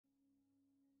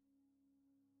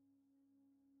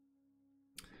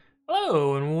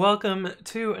Hello and welcome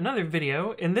to another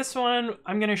video. In this one,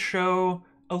 I'm going to show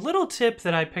a little tip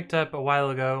that I picked up a while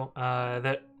ago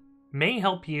that may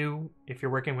help you if you're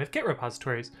working with Git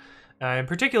repositories. In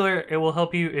particular, it will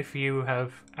help you if you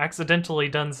have accidentally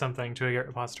done something to a Git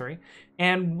repository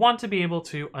and want to be able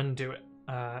to undo it.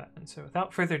 And so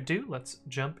without further ado, let's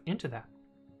jump into that.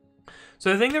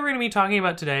 So the thing that we're going to be talking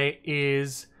about today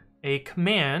is a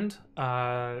command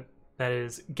that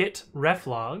is git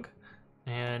reflog.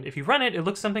 And if you run it, it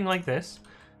looks something like this.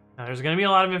 There's going to be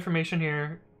a lot of information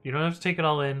here. You don't have to take it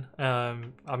all in.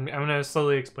 I'm going to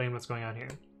slowly explain what's going on here.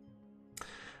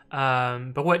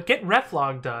 But what git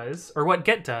reflog does, or what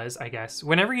git does, I guess,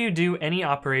 whenever you do any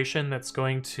operation that's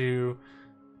going to,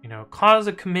 cause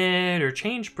a commit or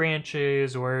change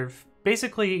branches or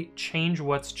basically change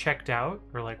what's checked out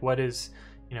or like what is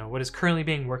currently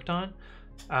being worked on,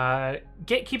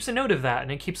 Git keeps a note of that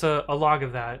and it keeps a log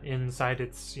of that inside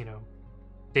its,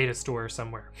 data store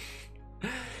somewhere.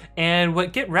 And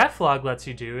what git reflog lets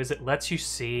you do is it lets you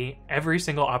see every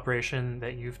single operation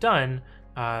that you've done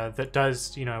that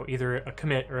does, either a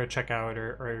commit or a checkout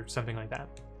or something like that.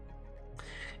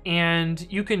 And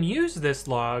you can use this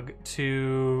log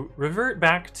to revert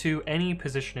back to any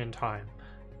position in time.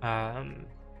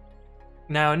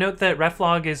 Now note that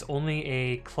reflog is only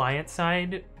a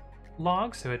client-side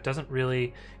log, so it doesn't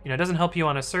really, it doesn't help you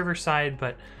on a server side,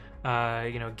 but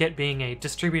Git being a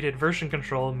distributed version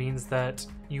control means that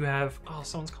you have, oh,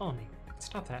 someone's calling me.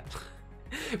 Stop that.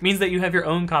 It means that you have your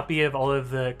own copy of all of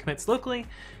the commits locally.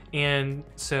 And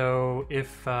so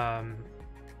if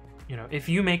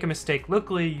you make a mistake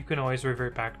locally, you can always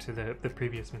revert back to the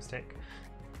previous mistake.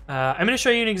 I'm going to show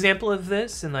you an example of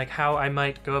this and like how I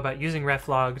might go about using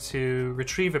reflog to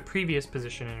retrieve a previous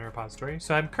position in a repository.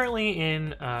 So I'm currently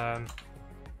in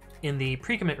the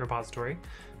pre-commit repository,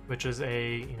 which is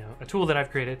a tool that I've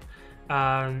created.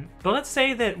 But let's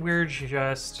say that we're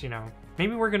just,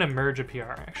 maybe we're gonna merge a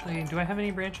PR. Actually, do I have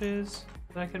any branches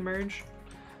that I can merge?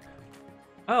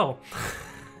 Oh,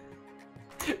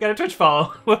 got a Twitch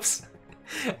follow. Whoops.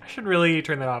 I should really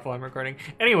turn that off while I'm recording.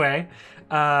 Anyway,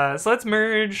 so let's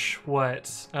merge what?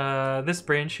 This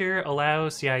branch here, allow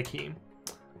CI key.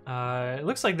 It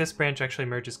looks like this branch actually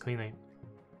merges cleanly.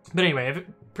 But anyway,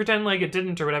 pretend like it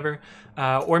didn't or whatever,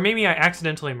 or maybe I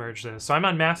accidentally merged this. So I'm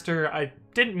on master, I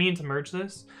didn't mean to merge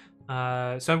this.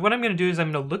 So what I'm going to do is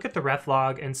I'm going to look at the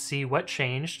reflog and see what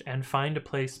changed and find a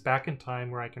place back in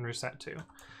time where I can reset to.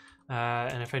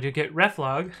 And if I do git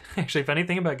reflog, actually funny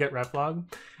thing about git reflog,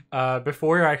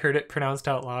 before I heard it pronounced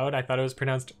out loud, I thought it was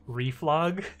pronounced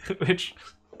reflog, which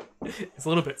is a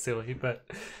little bit silly, but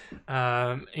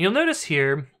you'll notice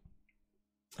here,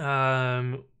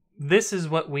 this is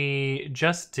what we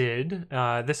just did.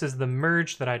 This is the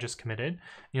merge that I just committed.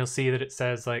 You'll see that it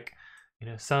says like,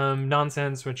 some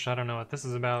nonsense, which I don't know what this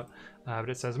is about, but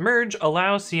it says merge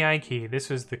allow CI key.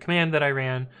 This is the command that I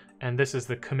ran, and this is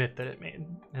the commit that it made.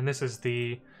 And this is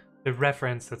the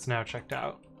reference that's now checked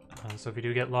out. So if you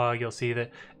do git log, you'll see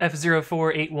that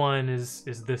F0481 is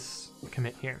this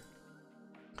commit here.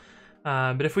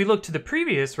 But if we look to the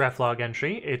previous reflog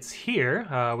entry, it's here,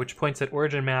 which points at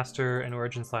origin master and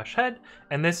origin/head,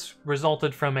 and this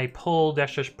resulted from a pull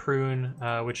 -- prune,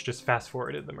 which just fast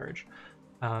forwarded the merge.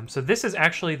 So this is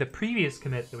actually the previous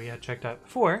commit that we had checked out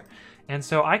before, and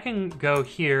so I can go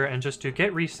here and just do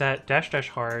git reset --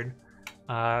 hard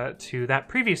to that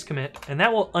previous commit, and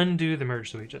that will undo the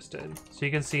merge that we just did. So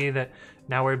you can see that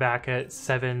now we're back at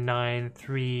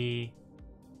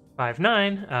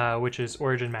 79359, which is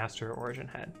origin master, origin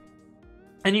head.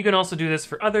 And you can also do this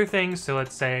for other things. So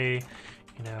let's say,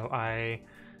 I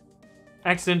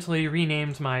accidentally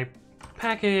renamed my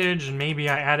package and maybe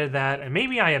I added that and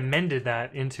maybe I amended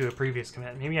that into a previous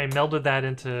commit. Maybe I melded that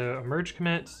into a merge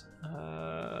commit.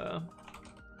 The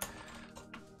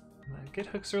git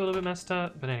hooks are a little bit messed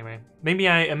up, but anyway, maybe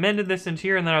I amended this into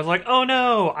here and then I was like, oh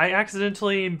no, I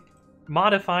accidentally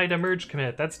modified a merge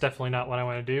commit. That's definitely not what I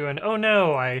want to do. And oh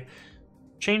no, I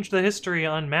changed the history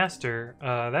on master.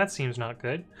 That seems not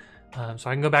good. So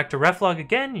I can go back to reflog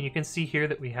again, and you can see here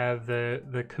that we have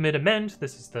the commit amend.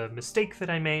 This is the mistake that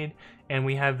I made, and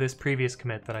we have this previous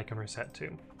commit that I can reset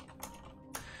to.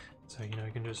 So you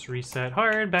can just reset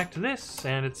hard back to this,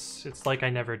 and it's like I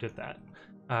never did that.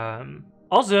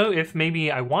 Also, if maybe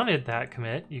I wanted that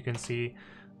commit, you can see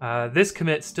this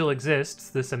commit still exists,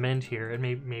 this amend here, and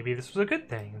maybe this was a good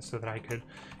thing, so that I could,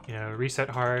 reset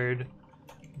hard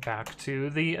back to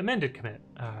the amended commit.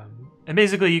 And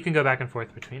basically, you can go back and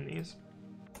forth between these.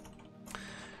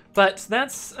 But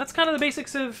that's kind of the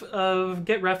basics of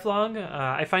git reflog.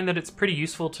 I find that it's pretty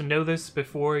useful to know this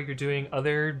before you're doing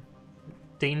other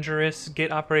dangerous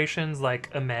Git operations like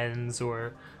amends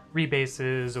or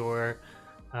rebases or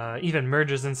even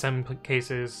merges in some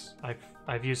cases.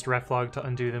 I've used reflog to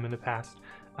undo them in the past.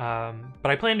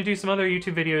 But I plan to do some other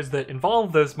YouTube videos that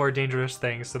involve those more dangerous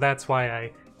things, so that's why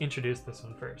I introduced this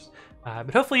one first.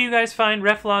 But hopefully you guys find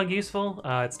reflog useful.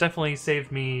 It's definitely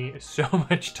saved me so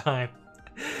much time.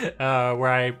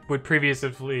 Where I would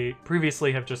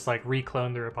previously have just like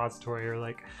recloned the repository or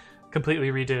like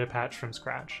completely redid a patch from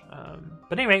scratch.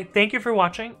 But anyway, thank you for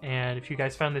watching, and if you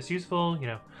guys found this useful, you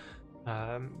know,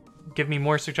 give me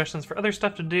more suggestions for other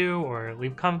stuff to do, or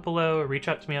leave a comment below, or reach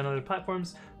out to me on other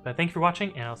platforms. But thank you for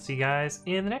watching, and I'll see you guys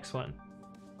in the next one.